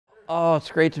Oh,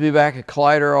 it's great to be back at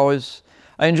Collider. Always,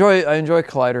 I enjoy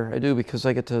Collider. I do because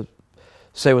I get to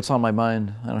say what's on my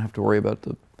mind. I don't have to worry about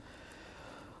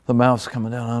the mouse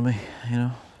coming down on me, you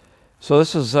know. So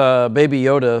this is Baby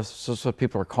Yoda. So that's what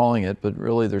people are calling it, but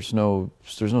really there's no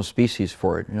species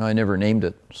for it. You know, I never named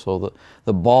it. So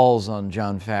the ball's on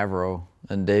Jon Favreau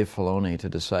and Dave Filoni to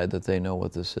decide that they know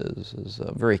what this is.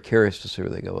 Very curious to see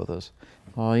where they go with this.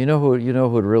 You know who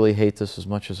would really hate this as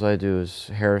much as I do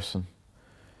is Harrison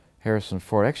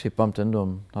Ford. I actually bumped into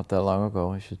him not that long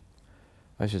ago.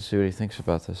 I should see what he thinks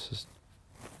about this. It's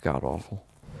god awful.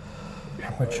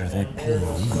 How much are they paying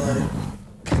you?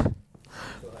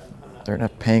 They're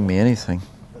not paying me anything.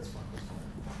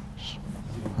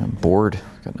 I'm bored.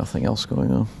 Got nothing else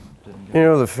going on. You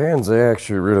know, the fans, they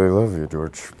actually really love you,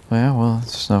 George. Yeah, well,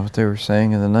 that's not what they were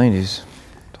saying in the 90s. I'll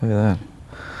tell you that.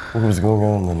 What was going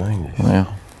on in the 90s? Yeah.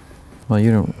 Well, you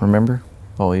don't remember?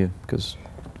 Oh, you, because...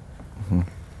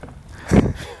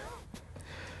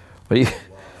 What do you...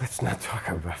 Let's not talk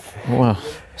about that. Well,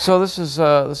 so this is,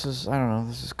 I don't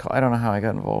know, I don't know how I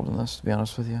got involved in this, to be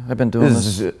honest with you. I've been doing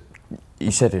this.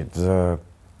 You said it's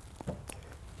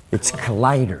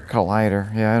Collider.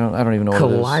 Collider, yeah, I don't even know what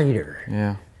it is. Collider.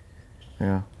 Yeah,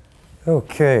 yeah.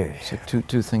 Okay. It's like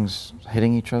two things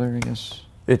hitting each other, I guess.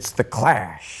 It's the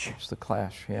clash. It's the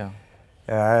clash, yeah.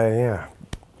 Yeah.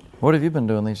 What have you been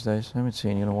doing these days? I haven't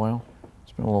seen you in a while.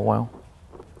 It's been a little while.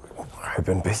 I've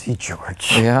been busy,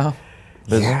 George. Yeah?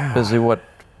 Yeah. Busy what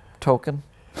token?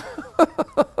 I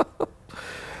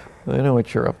know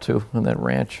what you're up to on that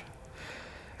ranch.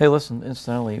 Hey, listen,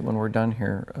 incidentally, when we're done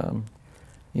here,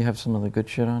 you have some of the good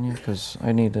shit on you? Because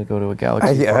I need to go to a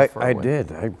galaxy far I away.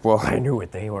 did. I knew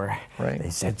what they were. Right.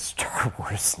 They said Star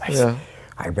Wars. Yeah.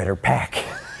 I better pack.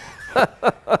 I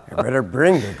better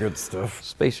bring the good stuff.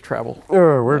 Space travel.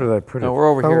 Oh, where did I put it? No, we're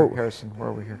over here, Harrison. We're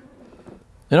over here.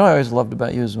 You know what I always loved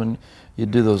about you is when you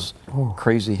do those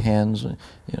crazy hands, you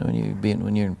know,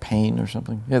 when you're in pain or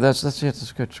something. Yeah, that's it.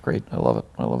 That's good. It's great. I love it.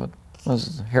 I love it.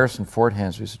 Those Harrison Ford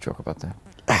hands. We used to joke about that.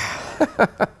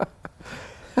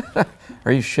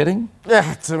 Are you shitting?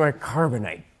 Yeah, it's in my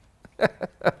carbonite.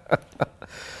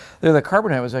 The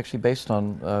carbonite was actually based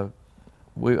on.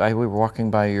 We were walking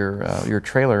by your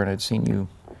trailer and I'd seen you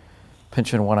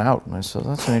pinching one out, and I said,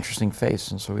 "That's an interesting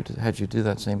face," and so we had you do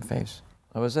that same face.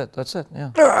 That was it. That's it.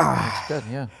 Yeah. That's good.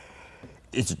 Yeah.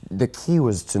 The key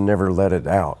was to never let it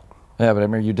out. Yeah, but I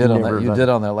remember you did on that. You did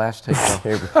on that last take.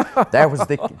 That was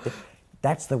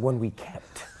that's the one we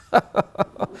kept.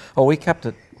 Oh, we kept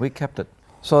it. We kept it.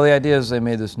 So the idea is they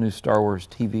made this new Star Wars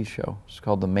TV show. It's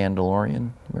called The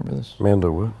Mandalorian. Remember this?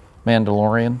 Mando what?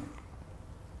 Mandalorian.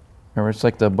 Remember, it's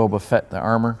like the Boba Fett, the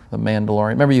armor, the Mandalorian.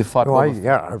 Remember you fought Boba Fett?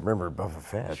 Yeah, I remember Boba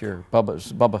Fett. Sure,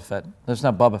 Boba Fett. It's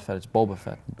not Boba Fett, it's Boba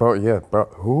Fett.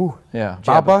 Who? Yeah.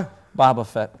 Baba? Boba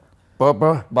Fett.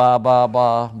 Baba?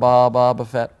 Boba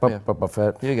Fett. Yeah. Boba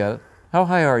Fett. You got it. How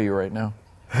high are you right now?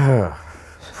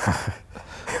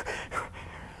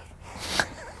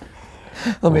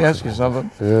 Let me ask you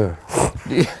something. Yeah.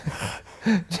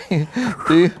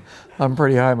 I'm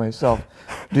pretty high myself.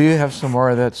 Do you have some more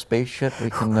of that space shit we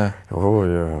can... Oh,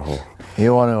 yeah.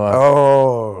 You want to...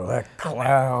 that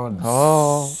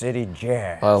cloud city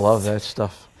jazz. I love that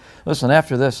stuff. Listen,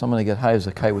 after this, I'm going to get high as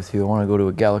a kite with you. I want to go to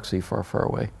a galaxy far, far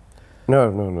away.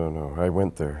 No. I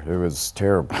went there. It was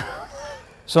terrible.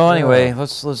 So anyway, we're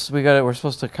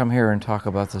supposed to come here and talk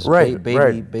about this Baby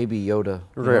Yoda.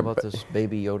 You know about this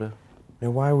Baby Yoda? Now,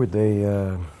 why would they?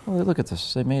 Well, look at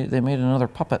this. They made another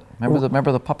puppet.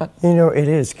 Remember the puppet? You know, it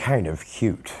is kind of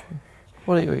cute.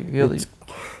 What do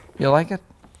you like it?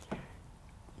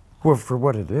 Well, for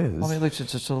what it is. I mean, it's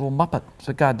just a little Muppet. It's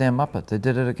a goddamn Muppet. They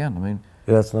did it again. I mean,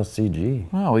 that's not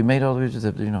CG. No, we made all these.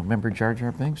 Remember Jar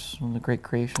Jar Binks? One of the great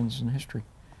creations in history.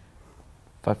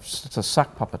 But it's a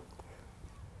sock puppet.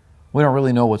 We don't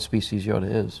really know what species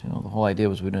Yoda is. You know, the whole idea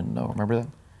was we didn't know. Remember that?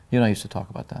 You and I used to talk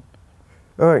about that.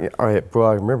 Oh, yeah, well,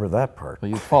 I remember that part.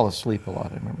 Well, you fall asleep a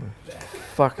lot, I remember.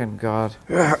 Fucking God.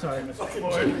 Sorry, Mr.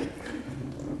 Floyd.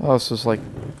 Oh, this is like,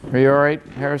 are you all right,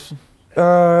 Harrison?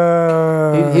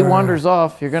 He He wanders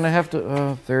off. You're going to have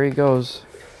to, there he goes.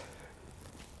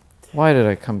 Why did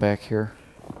I come back here?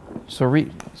 So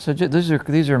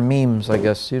these are memes, I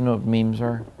guess. You know what memes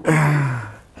are?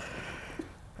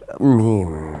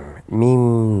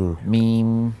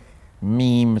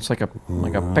 Meme. It's like a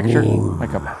picture.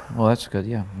 Well, that's good.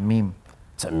 Yeah, meme.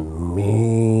 It's a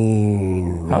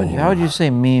meme. How would you say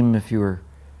meme if you were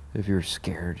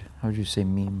scared? How would you say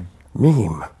meme?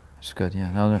 Meme. That's good.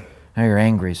 Yeah. Now you're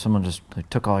angry. Someone just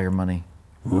took all your money.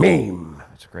 Meme.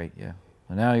 That's great. Yeah.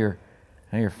 And now you're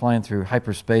flying through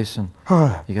hyperspace and you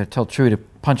got to tell Chewie to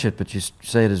punch it, but you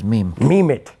say it as meme. Meme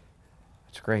it.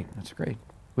 That's great. That's great.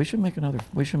 We should make another.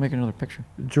 We should make another picture.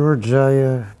 George,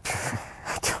 I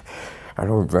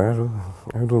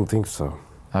don't think so.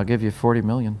 I'll give you 40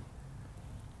 million.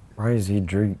 Why is he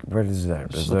drink? What is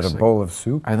that? This Is that a looks like- bowl of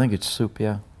soup? I think it's soup.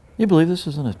 Yeah. You believe this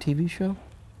isn't a TV show?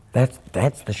 That's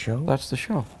the show. That's the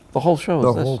show. The whole show The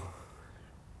is this. whole.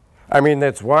 I mean,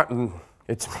 that's wanting.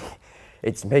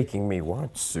 It's making me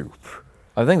want soup.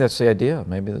 I think that's the idea.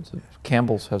 Maybe that's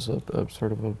Campbell's has a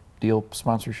sort of a deal,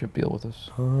 sponsorship deal with us.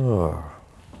 Oh.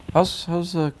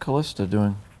 How's Callista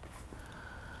doing?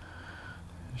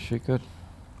 Is she good?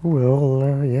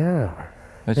 Well, yeah.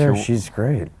 That's Yeah, your she's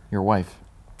great. your wife,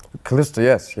 Callista,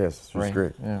 yes, she's right?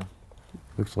 great. Yeah.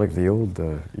 Looks like the old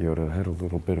Yoda had a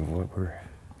little bit of what we're.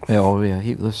 Yeah. Oh yeah.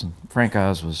 Listen. Frank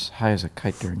Oz was high as a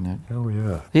kite during that. Oh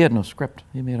yeah. He had no script.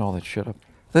 He made all that shit up.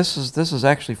 This is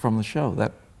actually from the show.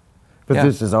 That. But Yeah.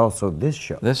 this is also this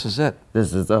show. This is it.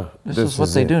 This is This is what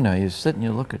they it. do now. You sit and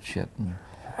you look at shit. And,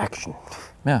 Action.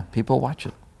 yeah. People watch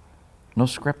it. No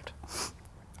script.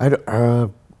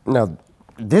 Now,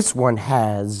 this one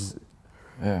has.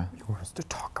 Yeah. He wants to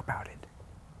talk about it.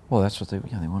 Well, that's what they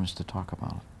want us to talk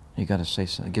about. You got to say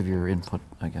something, give your input,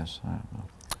 I guess. I don't know.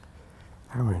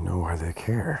 I don't even know why they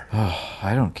care.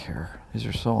 I don't care. These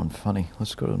are so unfunny.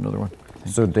 Let's go to another one.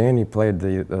 So Danny played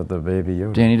the Baby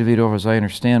Yoda. Danny DeVito, as I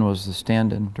understand, was the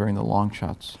stand-in during the long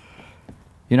shots.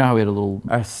 You know how we had a little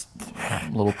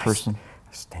person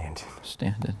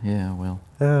stand-in? Yeah, well.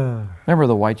 Remember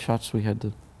the white shots we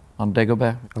had on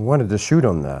Dagobah? I wanted to shoot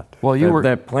on that. Well, you were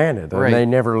that planet, and right. they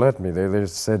never let me. They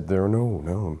just said,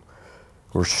 no,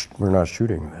 we're not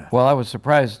shooting that. Well, I was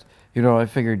surprised. You know, I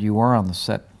figured you were on the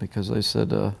set because they said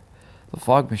the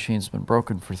fog machine's been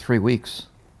broken for 3 weeks.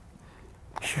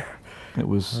 It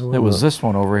was this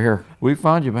one over here. We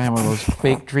found you behind one of those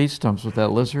fake tree stumps with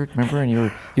that lizard, remember?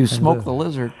 And you smoked the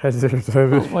lizard. That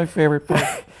was my favorite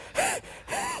part.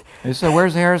 They said,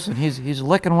 "Where's Harrison? He's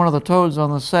licking one of the toads on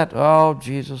the set." Oh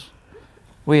Jesus,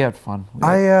 we had fun.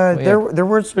 There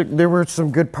were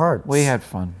some good parts. We had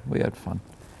fun.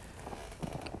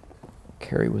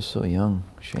 Carrie was so young.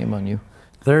 Shame on you.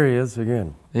 There he is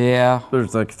again. Yeah.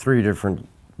 There's like 3 different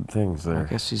things there. I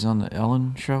guess he's on the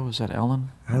Ellen show. Is that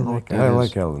Ellen? I don't know like what that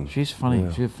is. Ellen. She's funny.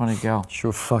 Yeah. She's a funny gal.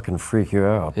 She'll fucking freak you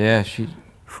out. Yeah, she.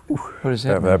 What is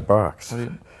that? That box.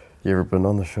 What You ever been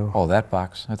on the show? Oh, that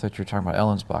box. I thought you were talking about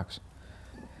Ellen's box.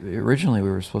 Originally, we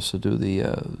were supposed to do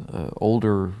the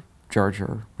older Jar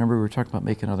Jar. Remember, we were talking about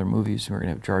making other movies. We were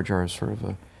going to have Jar Jar as sort of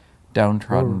a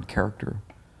downtrodden character.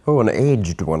 Oh, an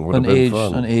aged one would have been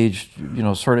fun. An aged,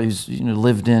 sort of, he's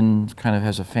lived in, kind of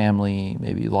has a family,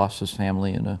 maybe lost his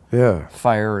family in a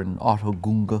fire in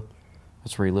Otogunga.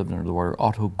 That's where he lived under the water,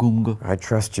 Otogunga. I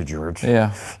trust you, George.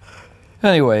 Yeah.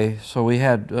 Anyway, so we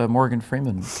had Morgan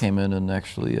Freeman came in and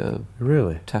actually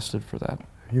really tested for that.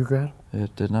 You got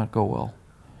it? Did not go well.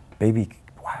 Baby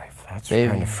wife, that's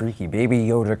kind of freaky. Baby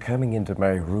Yoda coming into my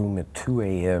room at 2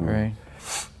 a.m. Right.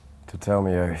 to tell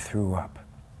me I threw up.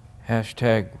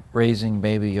 Hashtag raising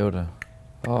Baby Yoda.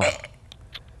 Oh,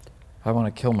 I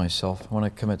want to kill myself. I want to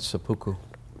commit seppuku.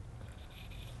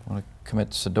 I want to commit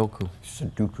Sudoku.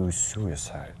 Sudoku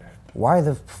suicide. Why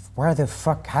the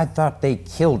fuck? I thought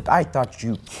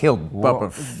you killed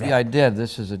Bubba Fett. Yeah, I did.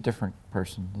 This is a different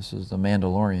person. This is the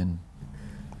Mandalorian.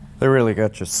 They really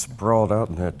got you sprawled out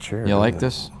in that chair. You like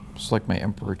this? It's like my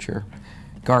emperor chair.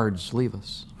 Guards, leave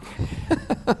us.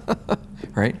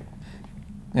 Right?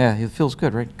 Yeah, it feels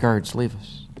good, right? Guards, leave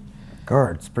us.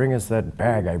 Guards, bring us that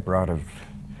bag I brought of...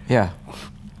 Yeah.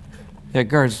 Yeah,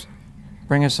 guards,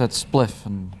 bring us that spliff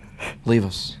and leave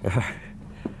us.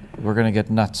 We're going to get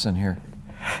nuts in here.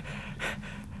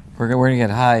 We're going to get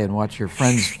high and watch your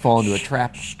friends fall into a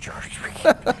trap. George,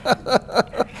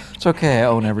 It's okay, I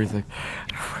own everything.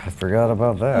 I forgot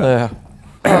about that.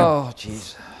 Oh,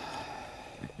 jeez.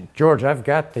 George, I've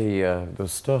got the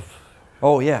stuff.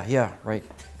 Oh, yeah, right.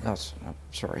 I'm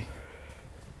sorry.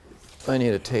 I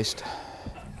need a taste.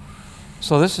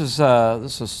 So this is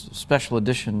special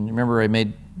edition. Remember, I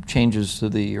made changes to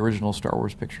the original Star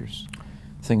Wars pictures,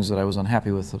 things that I was unhappy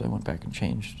with that I went back and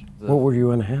changed. What were you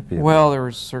unhappy about? Well, there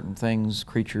were certain things,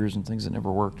 creatures and things that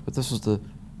never worked. But this was the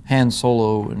Han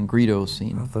Solo and Greedo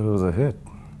scene. I thought it was a hit.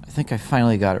 I think I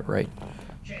finally got it right.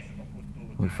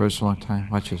 Wait for us a long time.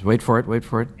 Watch this. Wait for it. Wait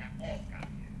for it.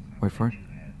 Wait for it.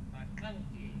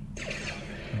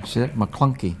 See that?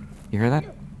 Maclunkey. You hear that?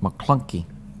 Maclunkey.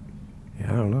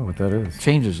 Yeah, I don't know what that is.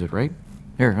 Changes it, right?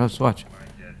 Here, let's watch.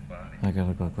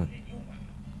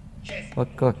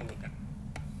 Look. Look.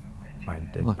 My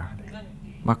dead Look. body.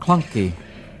 Maclunkey.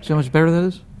 See how much better that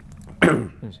is?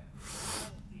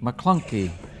 Maclunkey.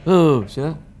 Oh, see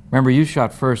that? Remember, you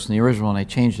shot first in the original, and I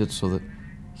changed it so that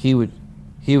he would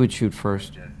he would shoot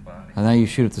first, and then you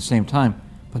shoot at the same time.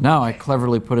 But now I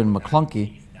cleverly put in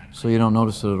Maclunkey, so you don't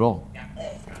notice it at all.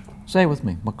 Say it with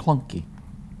me, Maclunkey.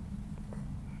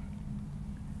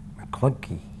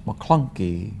 Maclunkey.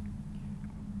 Maclunkey.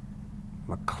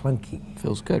 Maclunkey.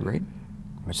 Feels good, right?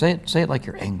 Say it like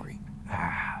you're angry.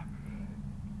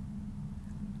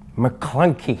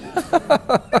 Maclunkey.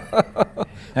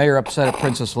 Now you're upset at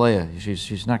Princess Leia.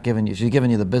 She's not giving you. She's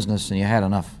giving you the business, and you had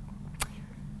enough.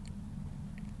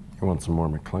 You want some more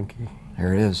Maclunkey?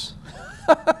 Here it is.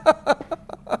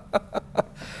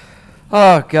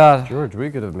 Oh God. George, we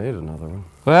could have made another one.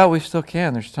 Well, we still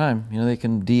can. There's time. You know, they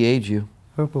can de-age you.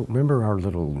 Oh, but remember our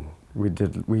little?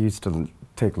 We used to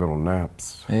take little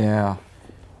naps. Yeah.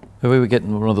 Maybe we get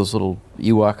in one of those little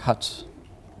Ewok huts,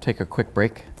 take a quick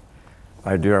break.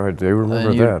 I do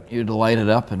remember that. You'd light it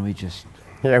up, and we just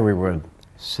Yeah, we would.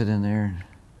 sit in there.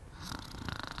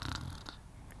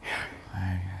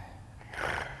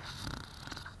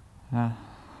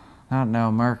 Not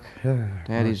now, Mark. Yeah.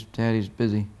 Daddy's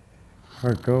busy.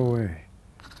 Mark, go away.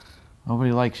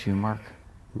 Nobody likes you, Mark.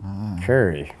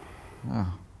 Carrie.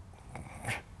 Oh.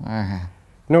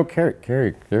 No,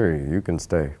 Carrie, you can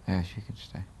stay. Yeah, she can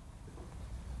stay.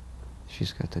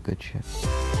 She's got the good shit.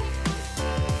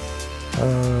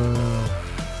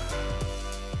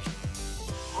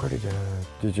 Where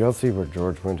did y'all see where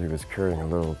George went? He was carrying a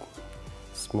little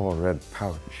small red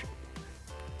pouch.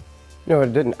 No,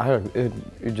 it didn't.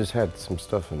 It just had some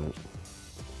stuff in it.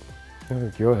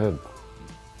 No, go ahead.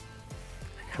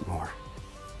 I got more.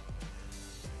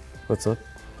 What's up?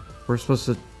 We're supposed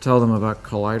to tell them about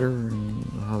Collider and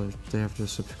how they have to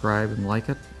subscribe and like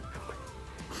it.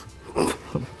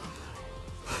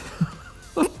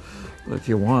 If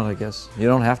you want, I guess. You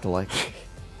don't have to like it.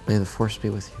 May the Force be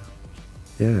with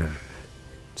you. Yeah.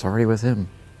 It's already with him.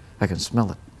 I can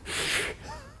smell it.